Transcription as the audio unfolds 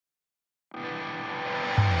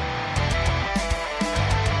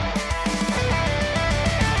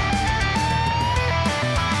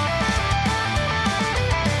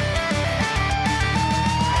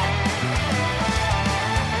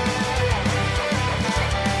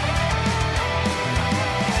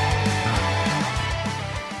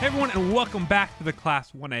and welcome back to the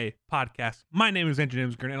Class 1A podcast. My name is Andrew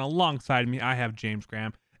James Green, and alongside me, I have James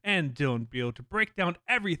Graham and Dylan Beal to break down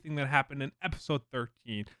everything that happened in episode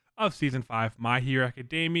 13 of season 5, My Hero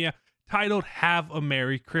Academia, titled Have a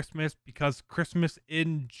Merry Christmas, because Christmas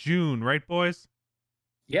in June, right, boys?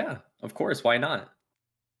 Yeah, of course. Why not?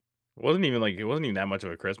 It wasn't even that much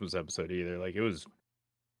of a Christmas episode either. Like it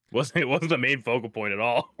wasn't the main focal point at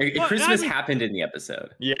all. Well, Christmas happened in the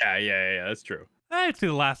episode. Yeah, that's true. I'd say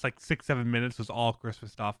the last 6-7 minutes was all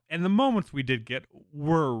Christmas stuff, and the moments we did get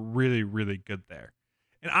were really, really good there.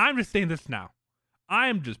 And I'm just saying this now. I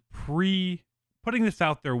am just putting this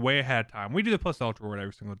out there way ahead of time. We do the Plus Ultra Award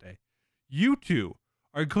every single day. You two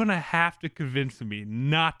are gonna have to convince me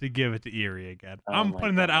not to give it to Erie again. I'm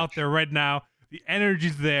putting that out there right now. The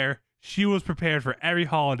energy's there. She was prepared for every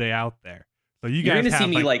holiday out there. So you're gonna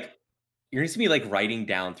see me writing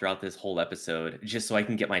down throughout this whole episode just so I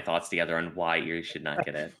can get my thoughts together on why Erie should not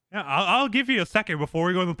get it. Yeah, I'll give you a second before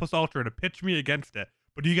we go to the Plus Ultra to pitch me against it.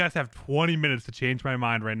 But you guys have 20 minutes to change my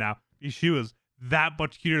mind right now. She was that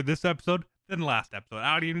much cuter this episode than last episode.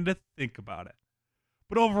 I don't even need to think about it.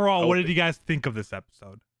 But overall, what did you guys think of this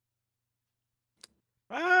episode?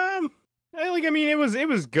 It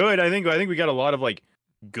was good. I think we got a lot of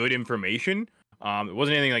good information. It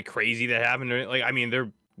wasn't anything crazy that happened.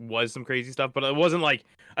 There was some crazy stuff, but it wasn't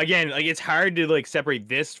it's hard to separate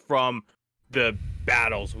this from the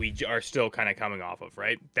battles we are still kind of coming off of,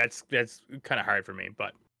 right? That's kind of hard for me,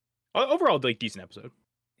 but overall, decent episode.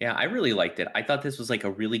 Yeah, I really liked it. I thought this was a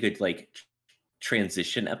really good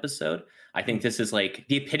transition episode. I think this is the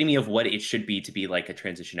epitome of what it should be to be a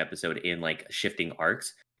transition episode in shifting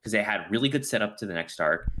arcs, because it had really good setup to the next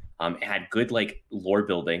arc. It had good lore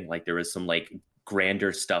building. There was some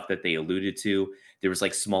grander stuff that they alluded to. There was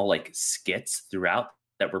small skits throughout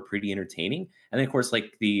that were pretty entertaining, and then of course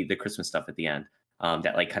the Christmas stuff at the end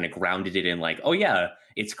that kind of grounded it in oh yeah,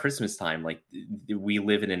 it's Christmas time. We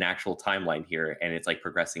live in an actual timeline here, and it's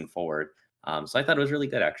progressing forward. So I thought it was really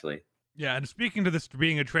good, actually. Yeah, and speaking to this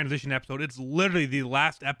being a transition episode, it's literally the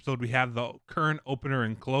last episode we have the current opener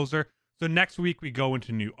and closer. So next week we go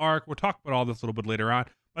into new arc. We'll talk about all this a little bit later on,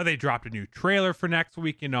 but they dropped a new trailer for next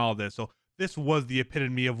week and all this. So this was the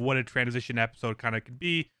epitome of what a transition episode kind of could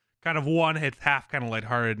be. Kind of one, it's half kind of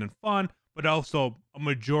lighthearted and fun, but also a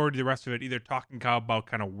majority of the rest of it either talking about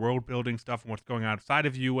kind of world building stuff and what's going on outside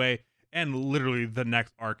of UA, and literally the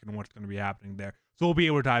next arc and what's going to be happening there. So we'll be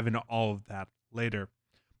able to dive into all of that later.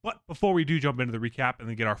 But before we do jump into the recap and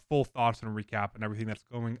then get our full thoughts and recap and everything that's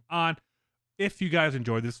going on, if you guys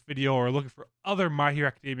enjoyed this video or are looking for other My Hero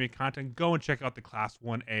Academia content, go and check out the Class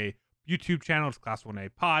 1A YouTube channel. It's Class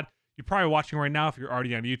 1A Pod. You're probably watching right now if you're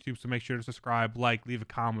already on YouTube, so make sure to subscribe, leave a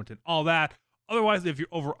comment, and all that. Otherwise, if you're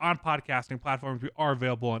over on podcasting platforms, we are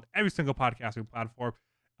available on every single podcasting platform.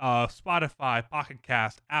 Spotify, Pocket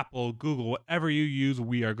Cast, Apple, Google, whatever you use,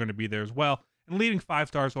 we are going to be there as well. And leaving 5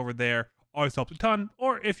 stars over there always helps a ton.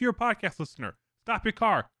 Or if you're a podcast listener, stop your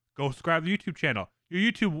car, go subscribe to the YouTube channel.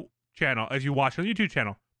 Your YouTube channel, as you watch on the YouTube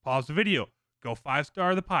channel, pause the video, go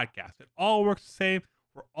 5-star the podcast. It all works the same.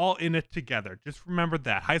 We're all in it together. Just remember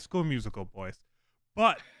that. High School Musical, boys.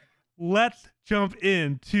 But let's jump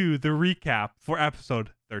into the recap for episode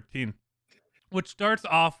 13, which starts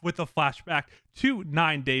off with a flashback to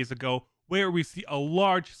 9 days ago, where we see a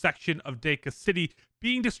large section of Deika City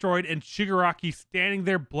being destroyed and Shigaraki standing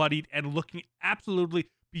there bloodied and looking absolutely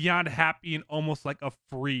beyond happy and almost like a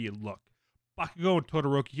free look. Bakugo and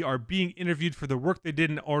Todoroki are being interviewed for the work they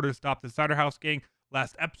did in order to stop the Cider House gang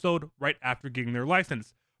last episode, right after getting their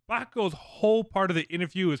license. Bakugo's whole part of the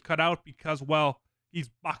interview is cut out because, well, he's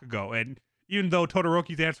Bakugo, and even though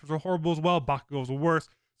Todoroki's answers were horrible as well, Bakugo's were worse.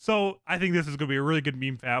 So I think this is going to be a really good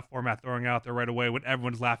meme format throwing out there right away when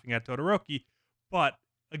everyone's laughing at Todoroki. But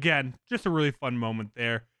again, just a really fun moment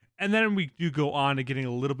there. And then we do go on to getting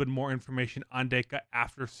a little bit more information on Deika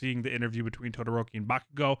after seeing the interview between Todoroki and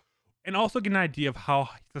Bakugo, and also get an idea of how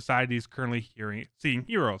society is currently seeing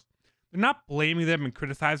heroes. They're not blaming them and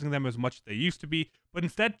criticizing them as much as they used to be, but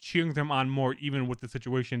instead cheering them on more, even with the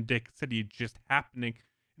situation in Deika City just happening.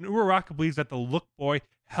 And Uraraka believes that the Look Boy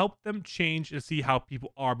helped them change to see how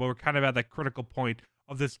people are, but we're kind of at that critical point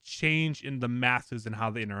of this change in the masses and how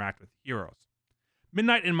they interact with heroes.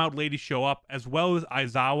 Midnight and Mount Lady show up, as well as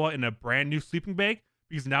Aizawa in a brand new sleeping bag,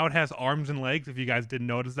 because now it has arms and legs, if you guys didn't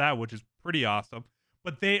notice that, which is pretty awesome.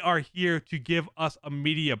 But they are here to give us a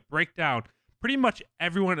media breakdown. Pretty much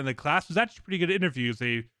everyone in the class was actually pretty good interviews.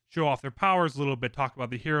 They show off their powers a little bit, talk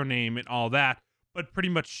about the hero name and all that, but pretty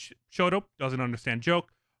much Shoto doesn't understand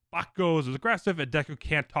joke. Bakugo is aggressive, and Deku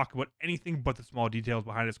can't talk about anything but the small details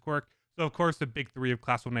behind his quirk. So, of course, the big three of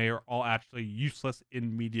Class 1A are all actually useless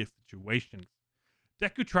in media situations.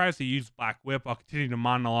 Deku tries to use Black Whip while continuing to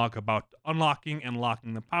monologue about unlocking and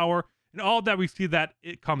locking the power, and all that we see that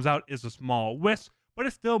it comes out is a small wisp, but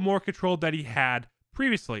it's still more control that he had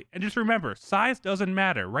previously. And just remember, size doesn't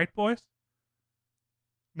matter, right, boys?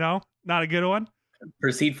 No? Not a good one?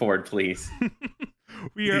 Proceed forward, please.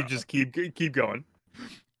 You just keep going.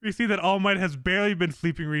 We see that All Might has barely been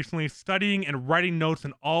sleeping recently, studying and writing notes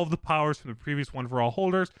on all of the powers from the previous One for All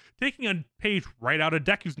holders, taking a page right out of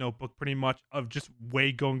Deku's notebook, pretty much, of just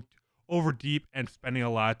way going over deep and spending a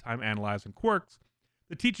lot of time analyzing quirks.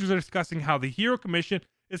 The teachers are discussing how the Hero Commission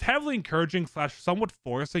is heavily encouraging / somewhat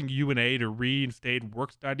forcing UNA to reinstate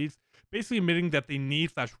work studies, basically admitting that they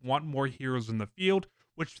need / want more heroes in the field,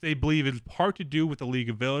 which they believe is part to do with the League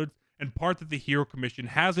of Villains, and part that the Hero Commission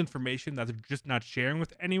has information that they're just not sharing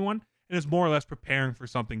with anyone, and is more or less preparing for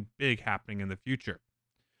something big happening in the future.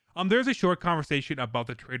 There's a short conversation about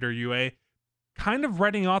the Trader UA, kind of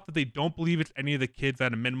writing off that they don't believe it's any of the kids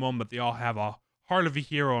at a minimum, but they all have a heart of a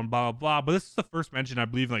hero and blah, blah, blah. But this is the first mention, I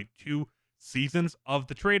believe, in like 2 seasons of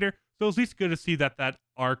the Trader, so it's at least good to see that that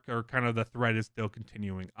arc, or kind of the thread, is still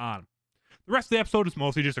continuing on. The rest of the episode is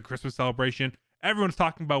mostly just a Christmas celebration. Everyone's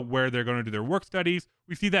talking about where they're going to do their work studies.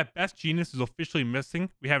 We see that Best Genius is officially missing.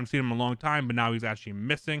 We haven't seen him in a long time, but now he's actually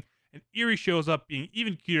missing. And Eri shows up being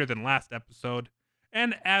even cuter than last episode.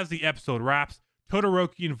 And as the episode wraps,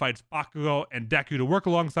 Todoroki invites Bakugo and Deku to work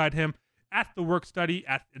alongside him at the work study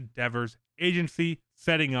at Endeavor's agency,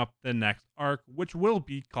 setting up the next arc, which will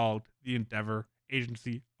be called the Endeavor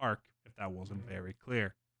Agency arc, if that wasn't very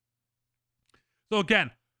clear. So again,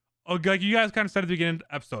 like you guys kind of said at the beginning of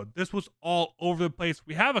the episode, this was all over the place.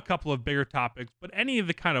 We have a couple of bigger topics, but any of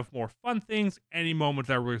the kind of more fun things, any moments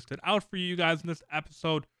that really stood out for you guys in this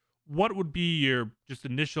episode, what would be your just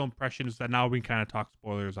initial impressions that now we can kind of talk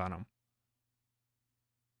spoilers on them?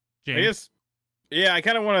 James? I guess, yeah, I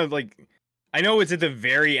kind of want to, like, I know it's at the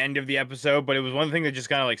very end of the episode, but it was one thing that just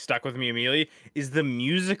kind of like stuck with me immediately is the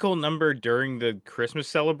musical number during the Christmas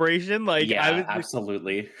celebration. Like, yeah,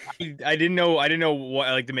 absolutely. I didn't know what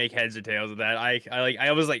I like to make heads or tails of that.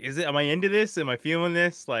 I was like, am I into this? Am I feeling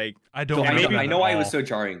this? Like, I don't. I know why it was so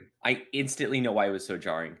jarring. I instantly know why it was so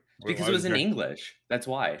jarring because it was in English. That's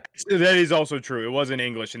why. That is also true. It was in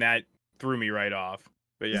English, and that threw me right off.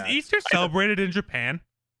 But yeah, is Easter celebrated in Japan?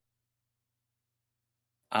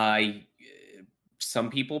 Some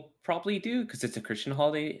people probably do because it's a Christian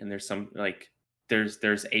holiday, and there's some like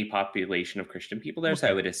there's a population of Christian people there, so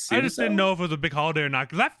I would assume. I just didn't know if it was a big holiday or not,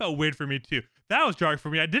 because that felt weird for me too. That was jarring for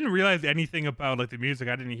me. I didn't realize anything about like the music.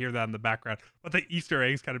 I didn't hear that in the background, but the Easter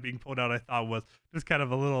eggs kind of being pulled out, I thought was just kind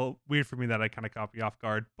of a little weird for me, that I kind of caught me off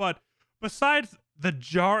guard. But besides the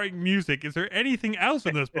jarring music, is there anything else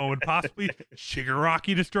in this moment? Possibly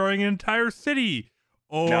Shigaraki destroying an entire city.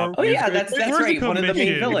 No. Oh yeah, that's right. One of the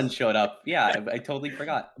main villains showed up. Yeah, I totally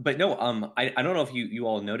forgot. But no, I don't know if you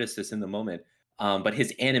all noticed this in the moment. But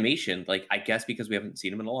his animation, like, I guess because we haven't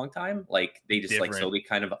seen him in a long time, like they just like slowly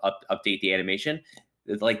kind of update the animation.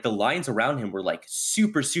 Like the lines around him were like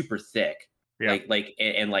super thick, yeah. like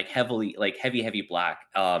heavy black.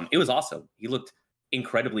 It was awesome. He looked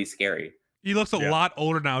incredibly scary. He looks a lot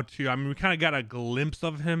older now too. I mean, we kind of got a glimpse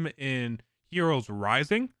of him in Heroes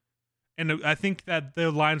Rising. And I think that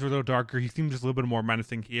the lines were a little darker. He seemed just a little bit more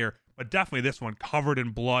menacing here. But definitely this one, covered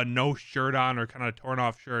in blood, no shirt on, or kind of torn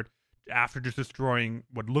off shirt, after just destroying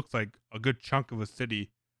what looks like a good chunk of a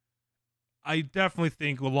city. I definitely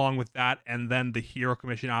think along with that, and then the Hero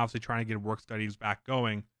Commission obviously trying to get work studies back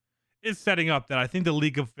going, is setting up that I think the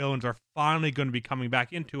League of Villains are finally going to be coming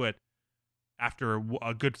back into it after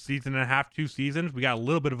a good season and a half, 2 seasons. We got a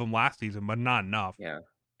little bit of them last season, but not enough. Yeah.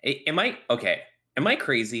 Am I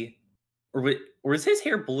crazy? Or is his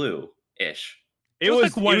hair blue-ish? It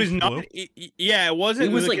was not. Yeah, it wasn't.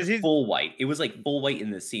 It was like full white. It was like full white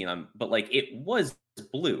in this scene. But like it was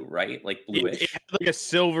blue, right? Like bluish. It had like a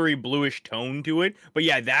silvery bluish tone to it. But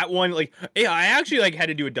yeah, that one, like, yeah, I actually like had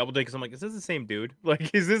to do a double take because I'm like, is this the same dude?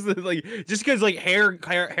 Like, is this like just because like hair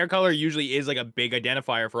color usually is like a big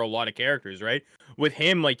identifier for a lot of characters, right? With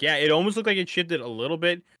him, like, yeah, it almost looked like it shifted a little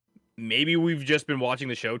bit. Maybe we've just been watching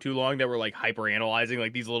the show too long that we're like hyper analyzing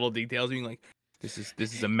like these little details, being like, this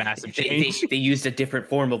is a massive change. They used a different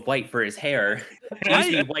form of white for his hair. It used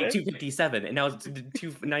to be white 257, and now it's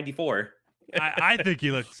 294. I think he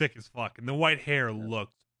looked sick as fuck, and the white hair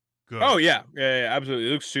looked good. Oh yeah, absolutely.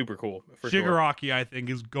 It looks super cool. Shigaraki, sure. I think,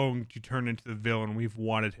 is going to turn into the villain we've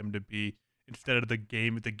wanted him to be, instead of the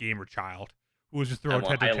gamer child who was just throwing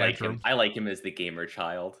tantrums. I like him as the gamer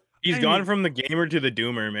child. He's I gone mean- from the gamer to the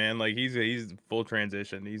doomer, man. Like he's full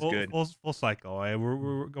transition. He's good. Full cycle.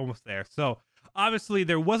 We're almost there. So obviously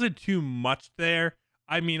there wasn't too much there.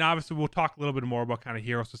 I mean, obviously we'll talk a little bit more about kind of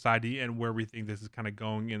Hero Society and where we think this is kind of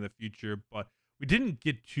going in the future, but we didn't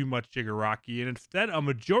get too much Shigaraki, and instead a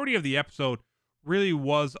majority of the episode really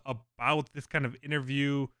was about this kind of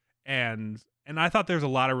interview, and I thought there's a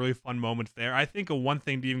lot of really fun moments there. I think one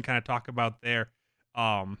thing to even kind of talk about there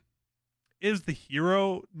is the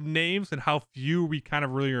hero names and how few we kind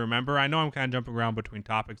of really remember. I know I'm kind of jumping around between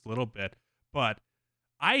topics a little bit, but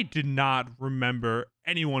I did not remember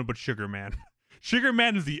anyone but Sugar Man. Sugar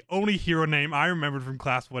Man is the only hero name I remembered from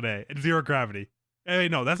Class 1A and Zero Gravity. Hey,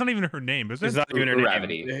 no, that's not even her name, is it? It's not even her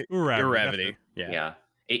Gravity. name. Gravity. Gravity. Yeah. Yeah.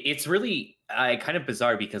 It's really kind of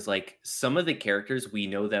bizarre because like some of the characters we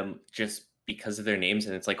know them just because of their names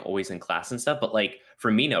and it's like always in class and stuff. But like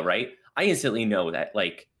for Mina, right? I instantly know that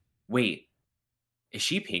like, wait, is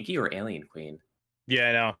she Pinky or Alien Queen? Yeah,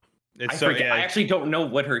 I know. I forget. I actually don't know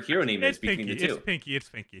what her hero name is between Pinky. the two. It's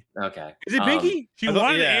Pinky. Okay. Is it Pinky? She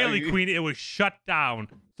wanted Alien Queen. It was shut down,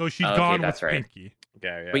 so she's gone with right. Pinky.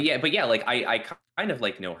 Okay, yeah. But yeah, like I kind of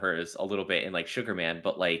like know hers a little bit in like Sugar Man,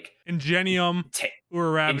 but like Ingenium,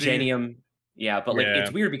 Ingenium. Yeah, but like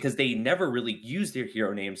it's weird because they never really use their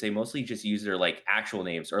hero names. They mostly just use their like actual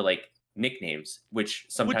names or like nicknames, which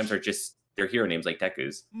sometimes are just their hero names, like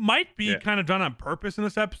Deku's. Might be kind of done on purpose in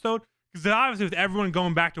this episode, because obviously with everyone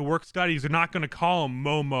going back to work studies, they're not going to call them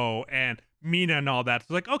Momo and Mina and all that.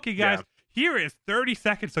 So like, okay, guys, here is 30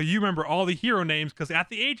 seconds so you remember all the hero names, because at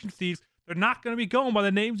the agencies, they're not going to be going by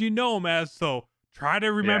the names you know them as. So try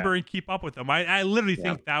to remember and keep up with them. I literally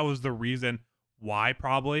think that was the reason why,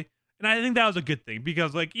 probably. And I think that was a good thing,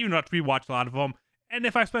 because like, even though we watched a lot of them, and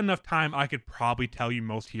if I spend enough time, I could probably tell you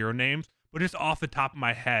most hero names, but just off the top of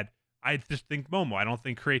my head, I just think Momo. I don't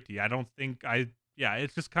think Krati. I don't think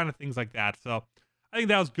it's just kind of things like that. So I think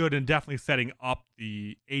that was good and definitely setting up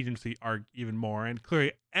the agency arc even more. And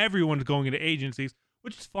clearly everyone's going into agencies,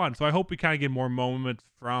 which is fun. So I hope we kind of get more moments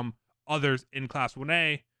from others in Class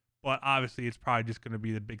 1A, but obviously it's probably just going to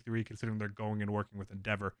be the big three, considering they're going and working with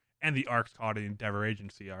Endeavor, and the arc's called the Endeavor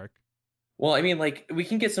Agency arc. Well, I mean, like, we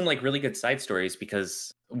can get some like really good side stories,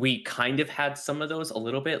 because we kind of had some of those a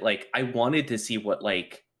little bit. Like, I wanted to see what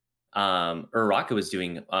like Uraraka was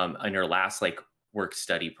doing in her last like work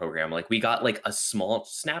study program. Like, we got like a small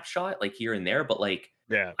snapshot like here and there, but like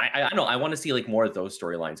I don't know, I want to see like more of those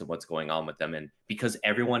storylines of what's going on with them. And because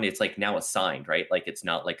everyone, it's like now assigned, right? Like, it's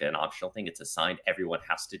not like an optional thing, it's assigned. Everyone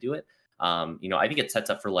has to do it. You know, I think it sets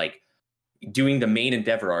up for like doing the main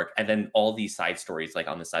Endeavor arc and then all these side stories like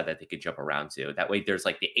on the side that they could jump around to. That way there's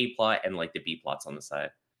like the A plot and like the B plots on the side.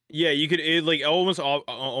 Yeah, you could, it like almost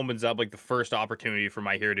opens up like the first opportunity for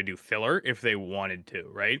My Hero to do filler if they wanted to,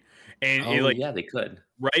 right? And it, like, yeah, they could,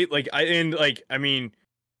 right? Like I mean,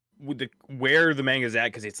 with where the manga's at,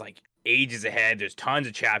 because it's like ages ahead. There's tons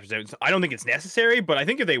of chapters out. I don't think it's necessary, but I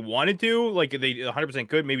think if they wanted to, like, they 100%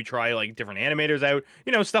 could maybe try like different animators out,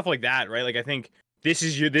 you know, stuff like that, right? Like, I think this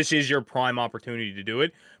is your prime opportunity to do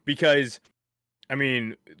it, because I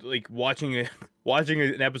mean, like watching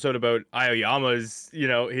an episode about Aoyama's, you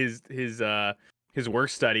know, his work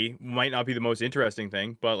study might not be the most interesting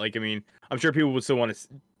thing, but like, I mean, I'm sure people would still want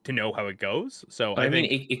to know how it goes. So I mean,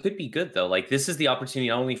 it could be good though. Like, this is the opportunity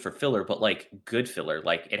not only for filler, but like good filler.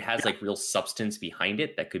 Like, it has like real substance behind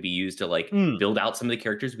it that could be used to like build out some of the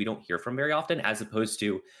characters we don't hear from very often, as opposed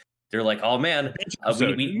to they're like, oh man, it's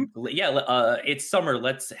summer.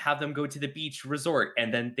 Let's have them go to the beach resort,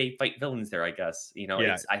 and then they fight villains there. I guess, you know,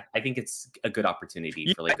 I think it's a good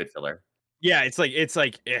opportunity for like good filler. Yeah, it's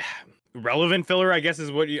like relevant filler, I guess,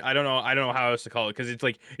 is what I don't know how else to call it, because it's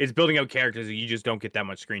like it's building out characters that you just don't get that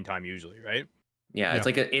much screen time usually, right? Yeah,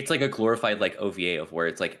 it's like a glorified like OVA of where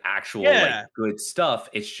it's like actual like good stuff.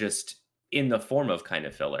 It's just in the form of kind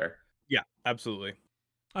of filler. Yeah, absolutely.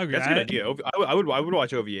 Okay, that's a good idea. I would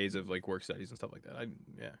watch OVAs of like work studies and stuff like that.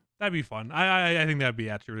 That'd be fun. I think that'd be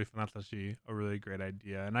actually really fun. That's actually a really great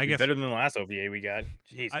idea, and I guess better than the last OVA we got.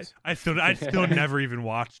 Jesus, I still never even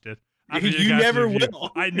watched it. You never will.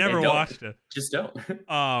 I never watched it. Just don't.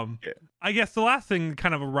 I guess the last thing,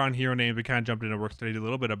 kind of around hero names, we kind of jumped into work study a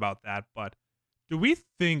little bit about that. But do we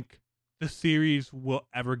think the series will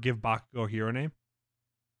ever give Bakugo a hero name,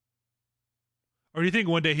 or do you think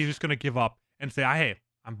one day he's just gonna give up and say, "Hey,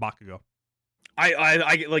 I'm Bakugo"?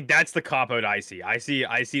 I like, that's the cop out I see. I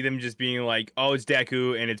see them just being like, oh, it's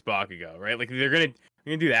Deku and it's Bakugo, right? Like, they're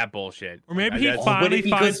gonna do that bullshit. Or maybe he finally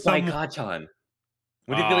finds by Kacchan.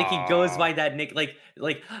 Would it be like he goes by that nick?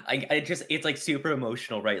 I just, it's like super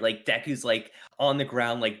emotional, right? Like, Deku's like on the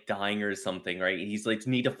ground, like dying or something, right? He's like,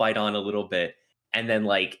 need to fight on a little bit, And then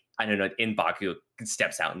like I don't know, in Bakugo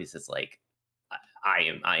steps out and he says like,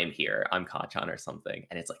 I am here. I'm Kacchan or something.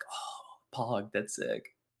 And it's like, oh, Pog, that's sick.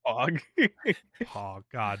 Pog. Oh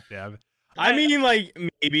god damn it. I mean, like,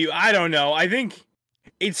 maybe, I don't know. I think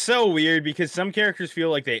it's so weird because some characters feel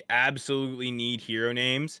like they absolutely need hero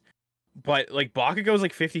names, but like Bakugo's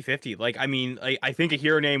like 50-50. Like, I mean, I think a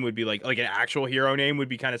hero name would be like an actual hero name would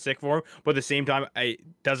be kind of sick for him, but at the same time, it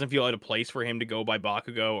doesn't feel out of place for him to go by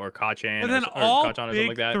Bakugo or Kacchan But then or all Kacchan or something like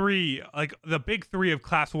big that. three, like the big three of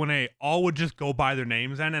Class 1A, all would just go by their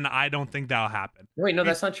names then, and I don't think that'll happen. Wait, no,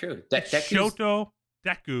 that's not true. It's Shoto,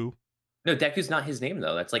 Deku. No, Deku's not his name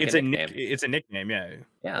though. That's like It's a nickname. It's a nickname, yeah.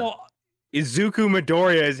 Yeah. Well, Izuku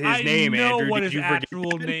Midoriya is his I name, know Andrew. what Did his you forget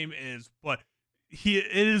actual that? name is, but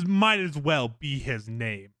might as well be his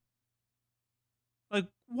name. Like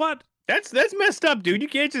what? That's messed up, dude. You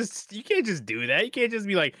can't just do that. You can't just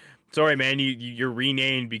be like, sorry, man, you're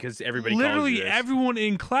renamed because everybody calls Literally you this. everyone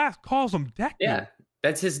in class calls him Deku. Yeah.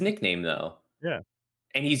 That's his nickname though. Yeah.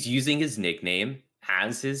 And he's using his nickname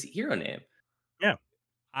as his hero name.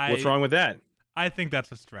 What's wrong with that? I think that's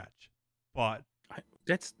a stretch, but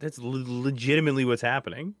That's legitimately what's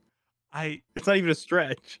happening. It's not even a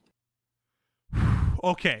stretch.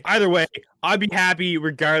 Okay. Either way, I'd be happy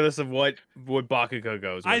regardless of what Bakugo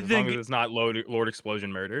goes with, I as think- long as it's not Lord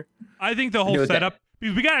Explosion Murder. I think the whole know that- setup,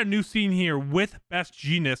 because we got a new scene here with Best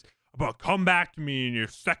Genius about come back to me in your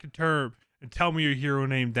second term and tell me your hero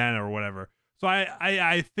name then or whatever. So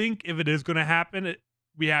I think if it is going to happen,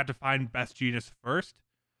 we have to find Best Genius first,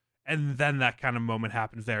 and then that kind of moment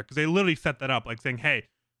happens there because they literally set that up like saying, hey,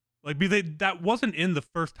 like that wasn't in the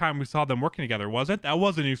first time we saw them working together, was it? That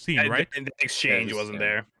was a new scene, right? And the exchange Yeah, wasn't yeah.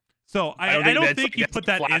 there. So I don't think you that's put a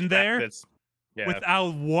that in flashback there yeah.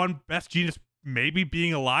 without one Best Genius maybe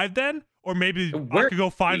being alive then, or maybe Where-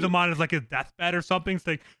 Bakugo finds him on his like his deathbed or something,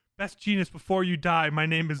 saying, "Best Genius, before you die, my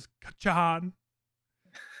name is Kacchan."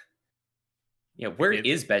 Yeah, where It-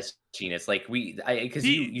 is Best Genius? Like because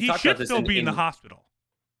you He talked should about this still be in the hospital.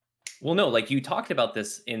 Well, no, like you talked about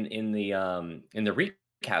this in the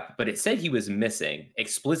recap, but it said he was missing.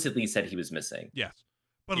 Explicitly said he was missing. Yes,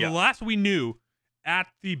 but Yeah. the last we knew at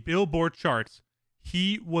the Billboard charts,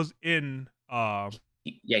 he was in.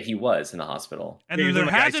 He was in the hospital. And Yeah, then he was there in,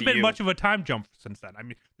 like, hasn't been ICU. much of a time jump since then. I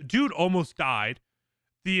mean, the dude almost died.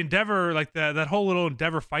 The Endeavor, like that whole little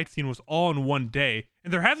Endeavor fight scene was all in one day.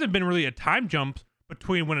 And there hasn't been really a time jump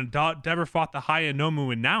between when Endeavor fought the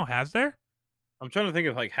Hayanomu and now, has there? I'm trying to think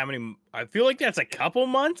of like how many. I feel like that's a couple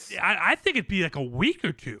months. I think it'd be like a week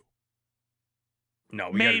or two. No,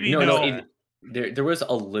 we Maybe gotta, no. There was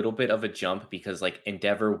a little bit of a jump because like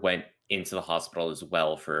Endeavor went into the hospital as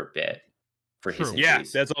well for a bit for his True. Yeah,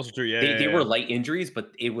 injuries. that's also true. Yeah, they yeah. were light injuries,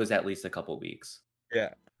 but it was at least a couple weeks. Yeah.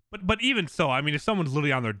 But even so, I mean, if someone's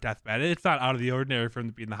literally on their deathbed, it's not out of the ordinary for him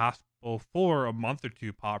to be in the hospital for a month or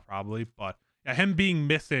two, probably. But yeah, him being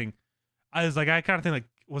missing, I kind of think like,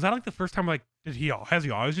 was that like the first time? Like, has he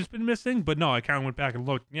always just been missing? But no, I kind of went back and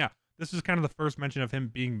looked. Yeah, this is kind of the first mention of him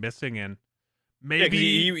being missing, and Yeah, 'cause maybe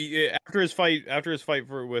he after his fight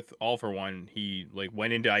with All For One, he like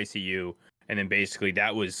went into ICU, and then basically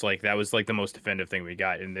that was like the most definitive thing we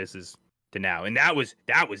got, and this is to now, and that was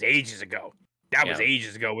ages ago. That was Yeah.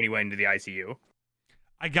 ages ago when he went into the ICU.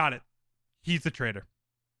 I got it. He's the traitor.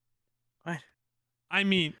 What? I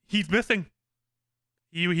mean, he's missing.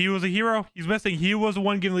 He was a hero. He's missing. He was the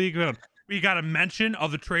one giving the league. We got a mention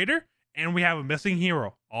of the traitor, and we have a missing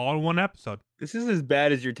hero all in one episode. This is as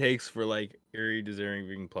bad as your takes for like Eri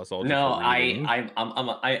deserving plus all. No,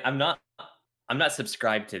 I'm not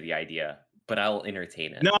subscribed to the idea, but I'll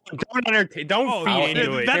entertain it. No, don't entertain. Don't Oh, feed that-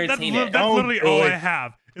 into it. that's Entertain it. that's Don't literally do all it. I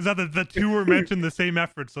have. Is that the two were mentioned the same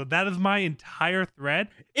effort. So that is my entire thread.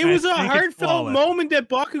 It and I was a think it's heartfelt flawless. moment that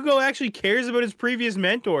Bakugo actually cares about his previous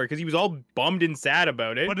mentor because he was all bummed and sad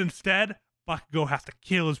about it. But instead, Bakugo has to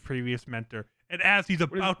kill his previous mentor. And as he's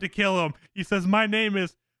about to kill him, he says, "My name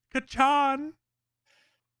is Kacchan."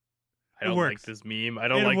 I don't works. like this meme. I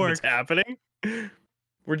don't It like works. what's happening.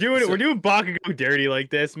 We're doing it. So- We're doing Bakugo dirty like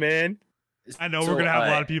this, man. I know So, we're gonna have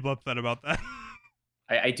a lot of people upset about that.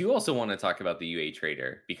 I do also want to talk about the UA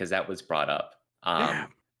trader because that was brought up. Yeah,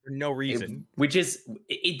 for no it- reason. which is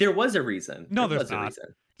there was a reason. No, there there's was a not.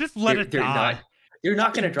 reason. Just let They're- it they're die. not- They're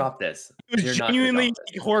not going to drop this. It was They're not gonna genuinely drop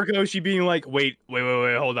this. Horikoshi being like, wait,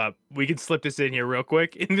 hold up. We can slip this in here real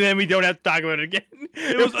quick, and then we don't have to talk about it again.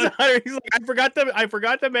 It was was he's like, I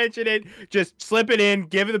forgot to mention it. Just slip it in,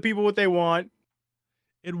 give the people what they want.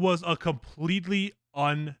 It was a completely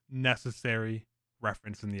unnecessary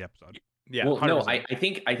reference in the episode. Yeah. Well, no,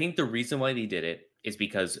 100%. I think the reason why they did it is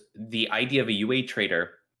because the idea of a UA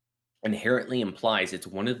trader inherently implies it's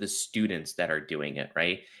one of the students that are doing it,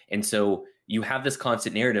 right? And so you have this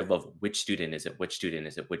constant narrative of which student is it, which student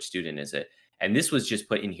is it, which student is it. And this was just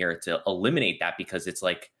put in here to eliminate that because it's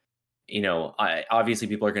like, obviously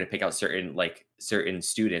people are going to pick out certain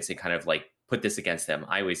students and kind of like put this against them.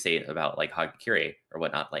 I always say it about like Hagakure or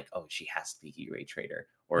whatnot, like, oh, she has to be UA Trader,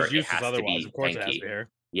 or it has to be of course it has to Denki. be her.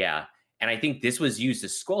 Yeah. And I think this was used to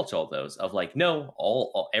squelch all those of like, no,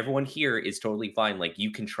 everyone here is totally fine. Like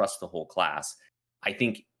you can trust the whole class. I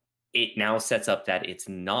think it now sets up that it's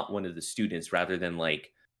not one of the students rather than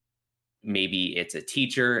like, maybe it's a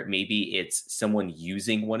teacher, maybe it's someone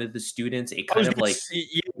using one of the students. It kind of like,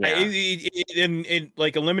 it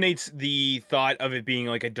like eliminates the thought of it being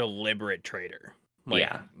like a deliberate traitor. Like,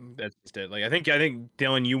 yeah, that's just it. Like I think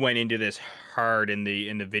Dylan, you went into this hard in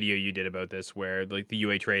the video you did about this, where like the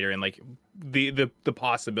UA trader and like the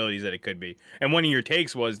possibilities that it could be. And one of your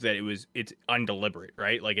takes was that it's undeliberate,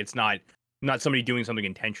 right? Like it's not somebody doing something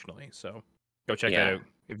intentionally. So go check that out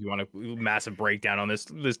if you want a massive breakdown on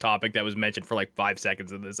this topic that was mentioned for like 5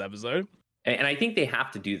 seconds in this episode. And I think they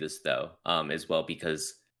have to do this though, as well,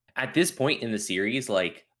 because at this point in the series,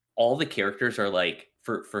 like all the characters are like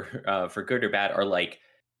for good or bad are like,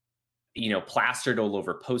 plastered all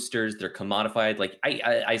over posters. They're commodified. Like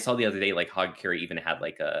I saw the other day, like Hagakure even had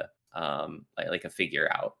like a figure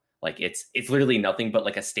out. Like it's literally nothing but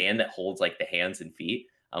like a stand that holds like the hands and feet,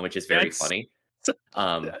 which is very funny.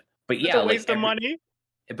 But yeah, it's a waste of money.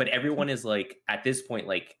 But everyone is like at this point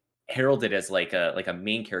like heralded as like a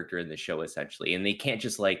main character in the show essentially, and they can't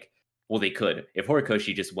just like. Well, they could. If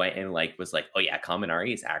Horikoshi just went and like was like, oh yeah,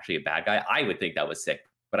 Kaminari is actually a bad guy, I would think that was sick.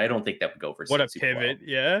 But I don't think that would go for what a pivot, well.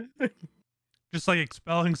 yeah. Just like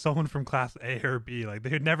expelling someone from class A or B, like they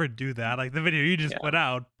would never do that. Like the video you just put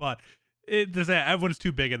out, but everyone's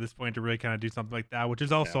too big at this point to really kind of do something like that, which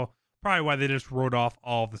is also probably why they just wrote off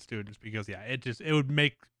all of the students because it would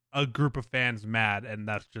make a group of fans mad, and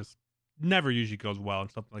that's just never usually goes well in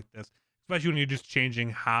something like this, especially when you're just changing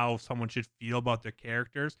how someone should feel about their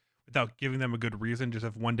characters without giving them a good reason. Just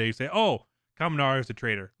if one day you say, oh, Kaminari is a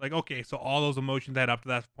traitor. Like, okay, so all those emotions that up to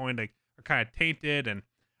that point like are kind of tainted, and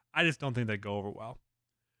I just don't think they go over well.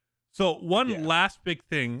 So one last big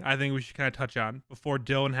thing I think we should kind of touch on before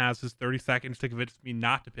Dylan has his 30 seconds to convince me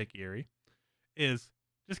not to pick Eri is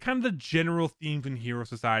just kind of the general themes in Hero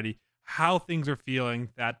Society, how things are feeling,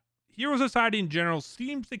 that Hero Society in general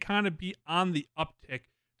seems to kind of be on the uptick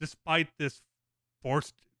despite this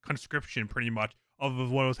forced conscription pretty much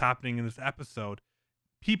of what was happening in this episode.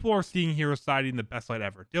 People are seeing Hero Society in the best light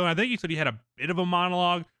ever. Dylan, I think you said you had a bit of a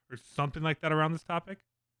monologue or something like that around this topic.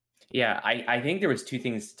 Yeah, I think there was 2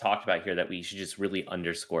 things talked about here that we should just really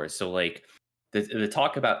underscore. So like the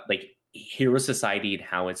talk about like Hero Society and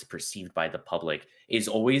how it's perceived by the public is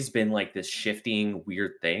always been like this shifting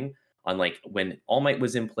weird thing. On like when All Might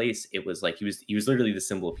was in place, it was like he was literally the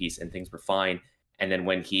symbol of peace and things were fine. And then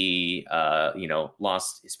when he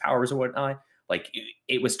lost his powers or whatnot, like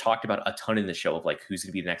it was talked about a ton in the show of like who's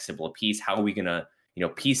gonna be the next symbol of peace, how are we gonna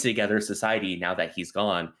piece together society now that he's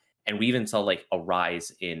gone. And we even saw like a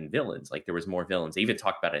rise in villains. Like there was more villains. They even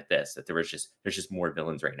talked about it that there's just more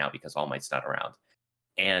villains right now because All Might's not around.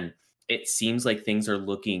 And it seems like things are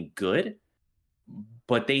looking good,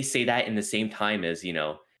 but they say that in the same time as,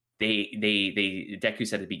 Deku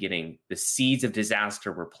said at the beginning, the seeds of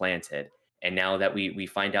disaster were planted. And now that we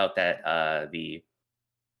find out that the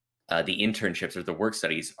internships or the work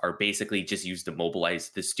studies are basically just used to mobilize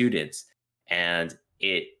the students. And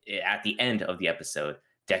it at the end of the episode,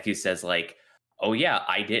 Deku says like, oh yeah,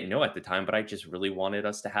 I didn't know at the time, but I just really wanted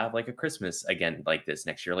us to have like a Christmas again like this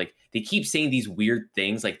next year. Like they keep saying these weird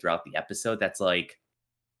things like throughout the episode. That's like,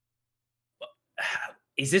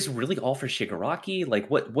 is this really all for Shigaraki? Like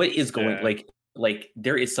what is going like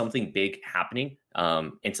there is something big happening.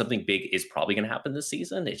 And something big is probably going to happen this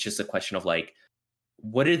season. It's just a question of like,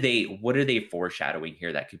 what are they foreshadowing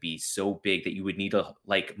here that could be so big that you would need to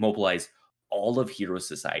like mobilize all of Hero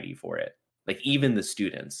Society for it? Like even the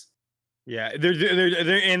students. Yeah,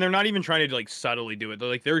 they're not even trying to like subtly do it.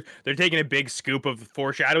 They're taking a big scoop of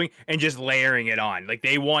foreshadowing and just layering it on. Like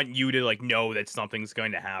they want you to like know that something's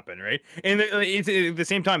going to happen, right? And it's at the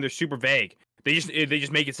same time they're super vague. They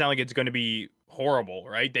just make it sound like it's going to be horrible,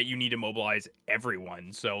 right? That you need to mobilize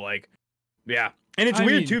everyone. So like, yeah, and it's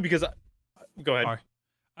weird too because go ahead.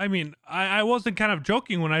 I mean, I wasn't kind of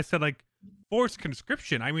joking when I said like forced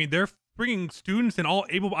conscription. I mean, they're bringing students and all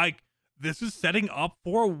able like. This is setting up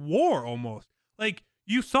for a war almost. Like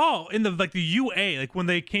you saw in the UA, like when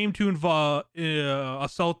they came to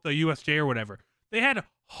assault the USJ or whatever, they had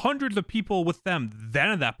hundreds of people with them then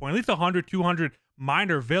at that point, at least 100, 200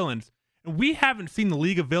 minor villains. And we haven't seen the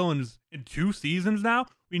League of Villains in 2 seasons now.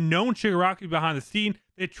 We know Shigaraki behind the scene.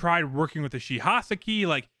 They tried working with the Shihasaki.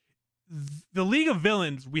 Like, the League of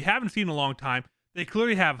Villains, we haven't seen in a long time. They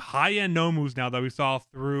clearly have high-end Nomus now that we saw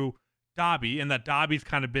through Dabi, and that Dabi's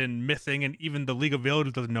kind of been missing, and even the League of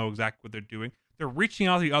Villains doesn't know exactly what they're doing. They're reaching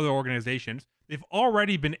out to the other organizations. They've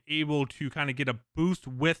already been able to kind of get a boost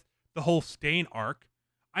with the whole Stain arc.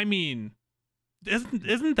 I mean,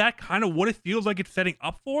 isn't that kind of what it feels like it's setting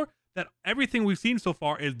up for? That everything we've seen so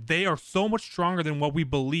far is they are so much stronger than what we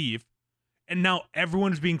believe, and now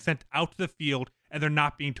everyone's being sent out to the field, and they're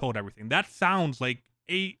not being told everything. That sounds like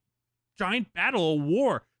a giant battle, a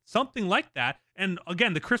war, something like that. And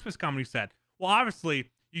again, the Christmas comedy said, well, obviously,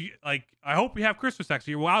 I hope we have Christmas next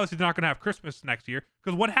year. Well, obviously, they're not going to have Christmas next year,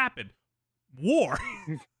 because what happened? War.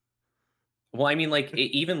 Well, I mean, like,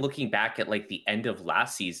 even looking back at like the end of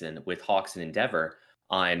last season with Hawks and Endeavor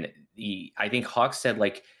I think Hawks said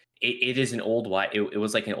like, it is an old it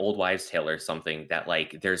was like an old wives' tale or something, that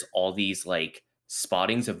like there's all these like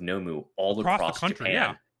spottings of Nomu all across the country, Japan,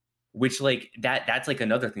 yeah. Which like that's like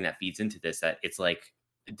another thing that feeds into this, that it's like,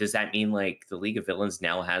 does that mean like the League of Villains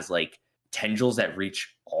now has like tendrils that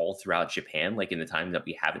reach all throughout Japan, like in the time that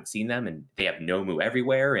we haven't seen them, and they have Nomu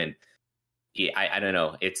everywhere? And I don't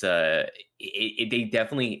know, it's they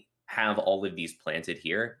definitely have all of these planted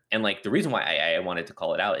here. And like the reason why I wanted to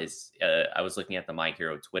call it out is I was looking at the My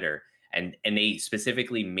Hero Twitter, and they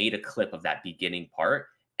specifically made a clip of that beginning part,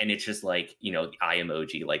 and it's just like, you know, the eye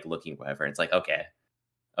emoji, like looking whatever. And it's like, okay,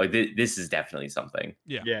 oh, this is definitely something.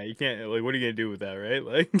 Yeah, you can't, like, what are you gonna do with that, right?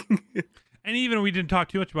 Like, and even we didn't talk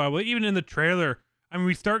too much about it, but even in the trailer, I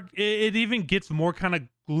mean, it even gets more kind of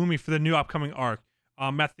gloomy for the new upcoming arc.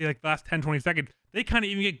 At the last 10-20 seconds, they kind of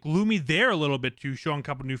even get gloomy there a little bit too, showing a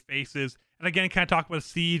couple new faces, and again kind of talk about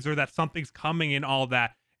seeds or that something's coming and all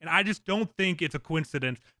that. And I just don't think it's a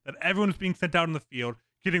coincidence that everyone's being sent out in the field,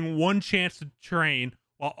 getting one chance to train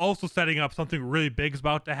while also setting up something really big is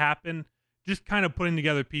about to happen. Just kind of putting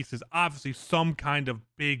together pieces. Obviously, some kind of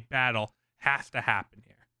big battle has to happen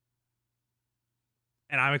here,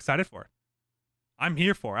 and I'm excited for it. I'm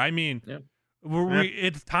here for it. I mean, yeah.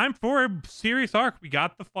 It's time for a serious arc. We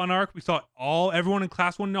got the fun arc. We saw everyone in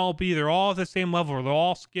Class 1 and all B. They're all at the same level. They're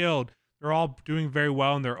all skilled. They're all doing very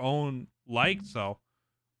well in their own light. So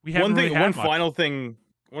we have one final thing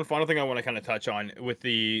I want to kind of touch on with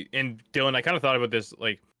and Dylan, I kind of thought about this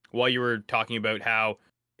like while you were talking about how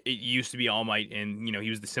it used to be All Might, and you know,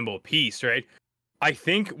 he was the symbol of peace, right? I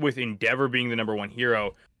think with Endeavor being the #1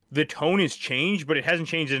 hero, the tone has changed, but it hasn't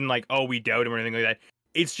changed in like, oh, we doubt him or anything like that.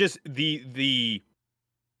 It's just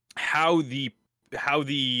how the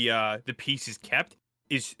piece is kept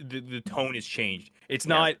is the tone has changed. It's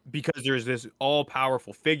not because there's this all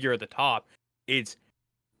powerful figure at the top. It's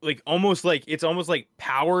almost like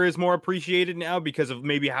power is more appreciated now because of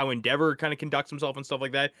maybe how Endeavor kind of conducts himself and stuff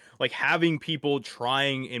like that. Like having people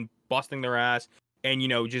trying and busting their ass and, you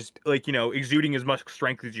know, just like, you know, exuding as much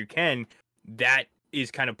strength as you can. That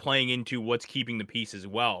is kind of playing into what's keeping the peace as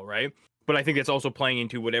well, right? But I think that's also playing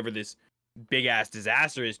into whatever this big ass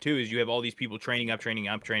disaster is too. Is you have all these people training up,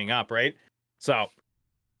 right? So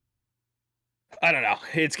I don't know.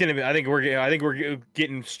 It's gonna be. I think we're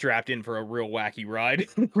getting strapped in for a real wacky ride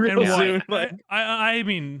real soon. I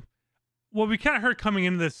mean, well, we kind of heard coming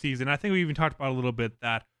into this season. I think we even talked about a little bit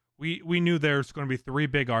that we knew there's going to be 3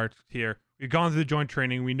 big arcs here. We've gone through the joint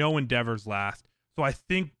training. We know Endeavor's last. So I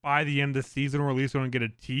think by the end of the season, we're at least going to get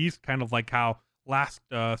a tease, kind of like how last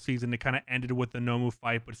season it kind of ended with the Nomu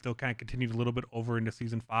fight, but still kind of continued a little bit over into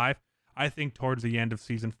season 5. I think towards the end of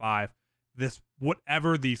season 5,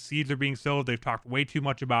 whatever these seeds are being sowed, they've talked way too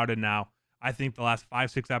much about it now. I think the last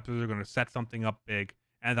 5-6 episodes are going to set something up big,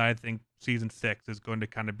 and I think season 6 is going to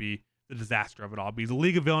kind of be the disaster of it all, because the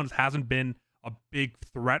League of Villains hasn't been a big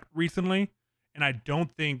threat recently, and I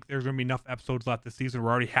don't think there's going to be enough episodes left this season. We're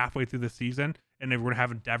already halfway through the season, and if we're going to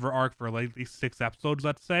have Endeavor arc for at least 6 episodes,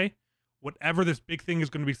 let's say, whatever this big thing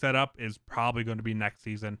is going to be set up is probably going to be next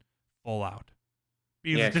season full out.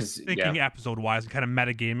 Because just thinking episode-wise and kind of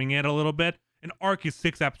metagaming it a little bit, an arc is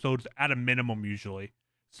 6 episodes at a minimum usually.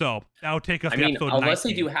 So that would take us to episode 19. Unless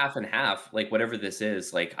they do half and half, like whatever this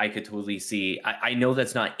is, like I could totally see. I know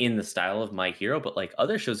that's not in the style of My Hero, but like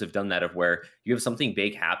other shows have done that, of where you have something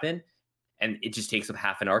big happen and it just takes up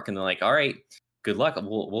half an arc, and they're like, all right, good luck.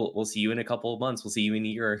 We'll see you in a couple of months. We'll see you in a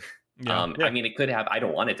year. I mean, it could have. I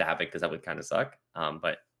don't want it to happen because that would kind of suck.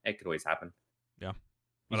 But it could always happen. Yeah.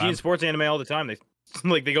 You see in sports anime all the time.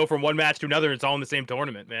 They go from one match to another. And it's all in the same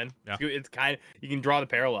tournament, man. Yeah. It's kind of, you can draw the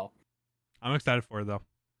parallel. I'm excited for it though.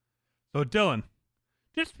 So Dylan,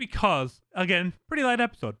 just because, again, pretty light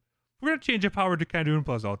episode. we're gonna change up how we're kind of doing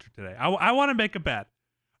Plus Ultra today. I want to make a bet.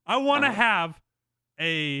 I want to have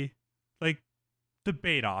a like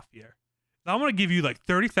debate off here. So I'm gonna give you like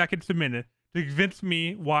 30 seconds a minute to convince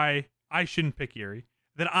me why I shouldn't pick Eerie.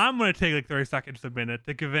 Then I'm gonna take like 30 seconds a minute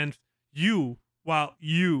to convince you why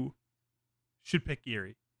you should pick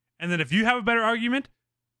Eerie. And then if you have a better argument,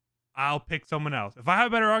 I'll pick someone else. If I have a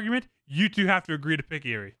better argument, you two have to agree to pick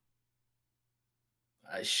Eerie.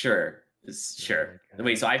 Sure.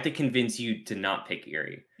 Wait, so I have to convince you to not pick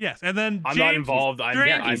Eerie. Yes, and then I'm James, not involved.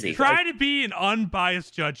 easy. Try to be an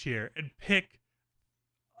unbiased judge here and pick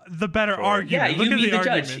the better argument. Yeah, Look you at be the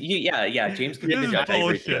argument. judge. Yeah. James can be This the is judge. I agree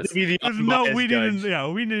with bullshit. this. Be the There's no, we unbiased need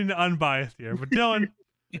judge. we need an unbiased here. But Dylan,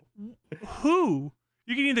 who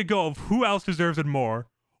you can either go of who else deserves it more,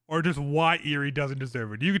 or just why Eerie doesn't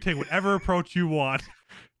deserve it. You can take whatever approach you want.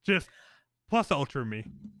 Just Plus Ultra me.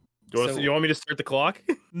 You want me to start the clock?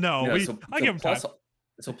 No, I give him time.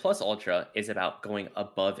 So Plus Ultra is about going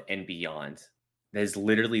above and beyond. That is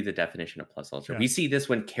literally the definition of Plus Ultra. Yeah. We see this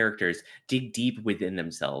when characters dig deep within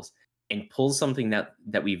themselves and pull something that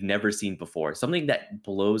we've never seen before, something that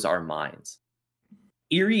blows our minds.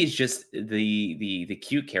 Eerie is just the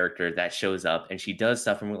cute character that shows up and she does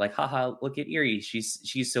stuff and we're like, haha, look at Eerie.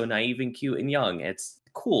 She's so naive and cute and young. It's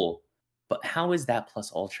cool. But how is that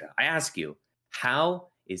Plus Ultra? I ask you, how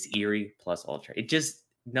is Eerie Plus Ultra? It just,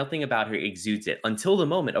 nothing about her exudes it until the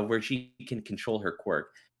moment of where she can control her quirk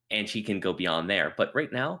and she can go beyond there. But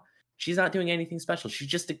right now, she's not doing anything special. She's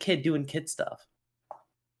just a kid doing kid stuff.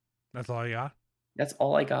 That's all you got? That's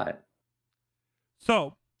all I got.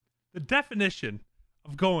 So, the definition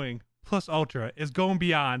of going Plus Ultra is going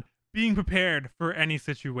beyond being prepared for any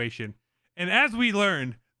situation. And as we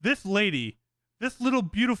learned, this lady, this little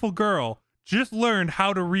beautiful girl, just learned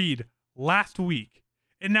how to read last week.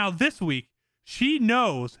 And now this week, she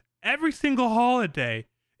knows every single holiday,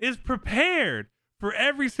 is prepared for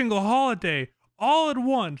every single holiday all at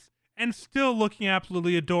once, and still looking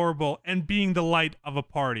absolutely adorable and being the light of a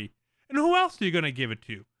party. And who else are you going to give it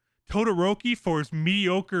to? Todoroki for his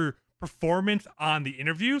mediocre performance on the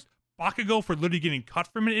interviews? Bakugo for literally getting cut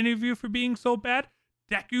from an interview for being so bad?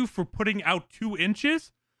 Deku for putting out 2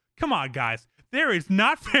 inches? Come on, guys. There is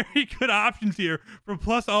not very good options here for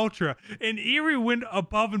Plus Ultra, and Eerie went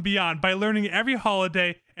above and beyond by learning every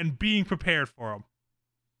holiday and being prepared for them.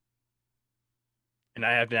 And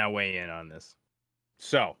I have to now weigh in on this.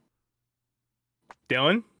 So,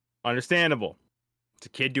 Dylan, understandable. It's a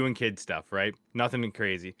kid doing kid stuff, right? Nothing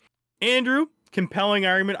crazy. Andrew, compelling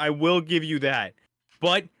argument. I will give you that.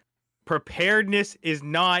 But preparedness is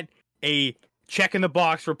not a check in the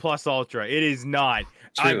box for Plus Ultra. It is not.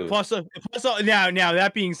 True. Now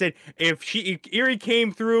that being said, if Eerie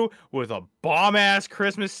came through with a bomb ass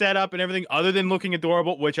Christmas setup and everything, other than looking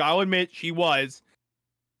adorable, which I'll admit she was,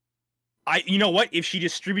 you know what? If she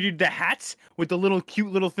distributed the hats with the little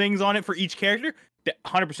cute little things on it for each character,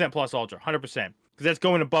 100% Plus Ultra, 100%, because that's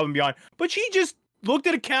going above and beyond. But she just looked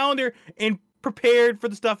at a calendar and prepared for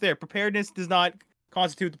the stuff there. Preparedness does not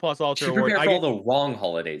constitute the Plus Ultra She award. prepared for all the wrong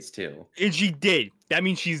holidays too. And she did. That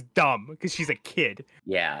means she's dumb because she's a kid.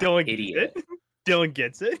 Yeah, Dylan idiot. Gets it. Dylan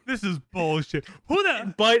gets it. This is bullshit. Who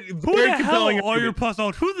the Very hell compelling are your argument. Plus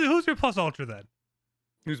Ultra? Who's your Plus Ultra then?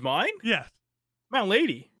 Who's mine? Yes. Mount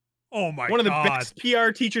Lady. Oh my god. One of the best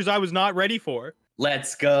PR teachers I was not ready for.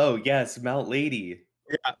 Let's go. Yes, Mount Lady.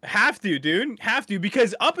 Yeah, have to, dude. Have to,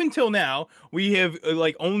 because up until now we have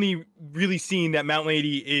only really seen that Mount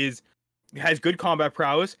Lady has good combat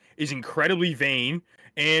prowess, is incredibly vain,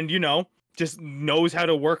 and just knows how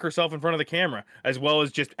to work herself in front of the camera, as well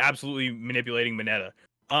as just absolutely manipulating Mineta.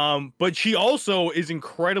 But she also is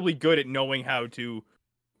incredibly good at knowing how to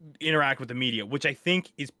interact with the media, which I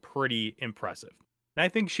think is pretty impressive. And I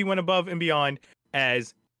think she went above and beyond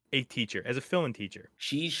as a teacher, as a fill-in teacher.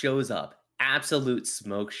 She shows up, absolute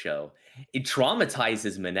smoke show. It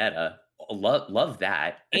traumatizes Mineta. Love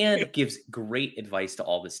that, and gives great advice to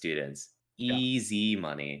all the students. Easy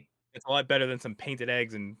money. It's a lot better than some painted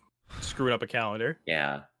eggs and screwing up a calendar.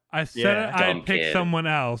 Yeah. I said I'd dumb pick kid. someone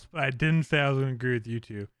else, but I didn't say I was going to agree with you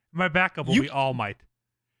two. My backup will be All Might.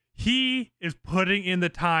 He is putting in the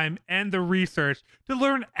time and the research to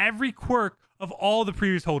learn every quirk of all the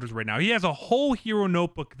previous holders right now. He has a whole hero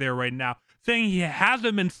notebook there right now saying he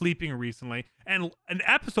hasn't been sleeping recently. And an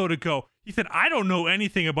episode ago, he said, I don't know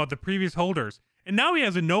anything about the previous holders. And now he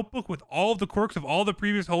has a notebook with all of the quirks of all the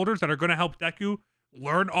previous holders that are going to help Deku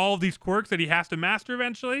learn all of these quirks that he has to master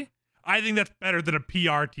eventually. I think that's better than a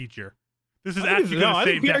PR teacher. This is actually going to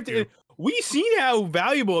save Deku. We've seen how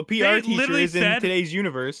valuable a PR teacher is in today's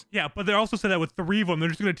universe. Yeah, but they also said that with 3 of them, they're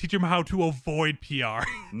just going to teach him how to avoid PR.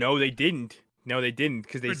 No, they didn't. No, they didn't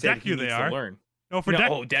because they For said Deku he they needs are. to learn. No, for No,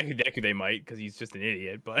 Deku. Deku they might because he's just an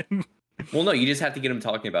idiot, but Well, no, you just have to get him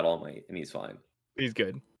talking about All Might, and he's fine. he's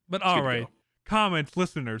good. But It's good all to right, go. comments,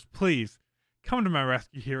 listeners, please come to my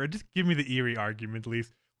rescue here and just give me the Eerie argument, at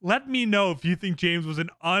least. Let me know if you think James was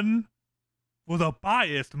a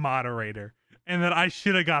biased moderator and that I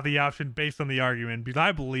should have got the option based on the argument, because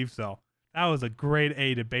I believe so. That was a grade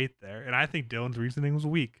A debate there, and I think Dylan's reasoning was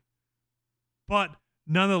weak. But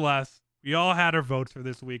nonetheless, we all had our votes for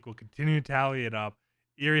this week. We'll continue to tally it up.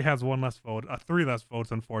 Eerie has one less vote, 3 less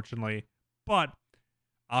votes, unfortunately. But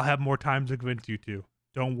I'll have more time to convince you two.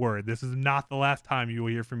 Don't worry, this is not the last time you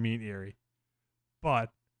will hear from me and Eerie.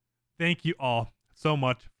 But thank you all so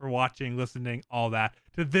much for watching, listening, all that,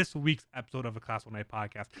 to this week's episode of A Class 1A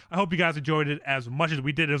Podcast. I hope you guys enjoyed it as much as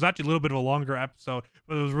we did. It was actually a little bit of a longer episode,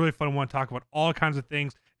 but it was really fun. I want to talk about all kinds of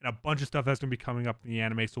things and a bunch of stuff that's going to be coming up in the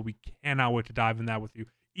anime, so we cannot wait to dive in that with you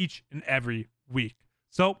each and every week.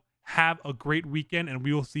 So have a great weekend, and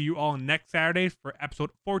we will see you all next Saturday for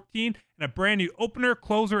episode 14 and a brand new opener,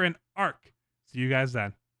 closer, and arc. See you guys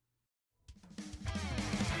then.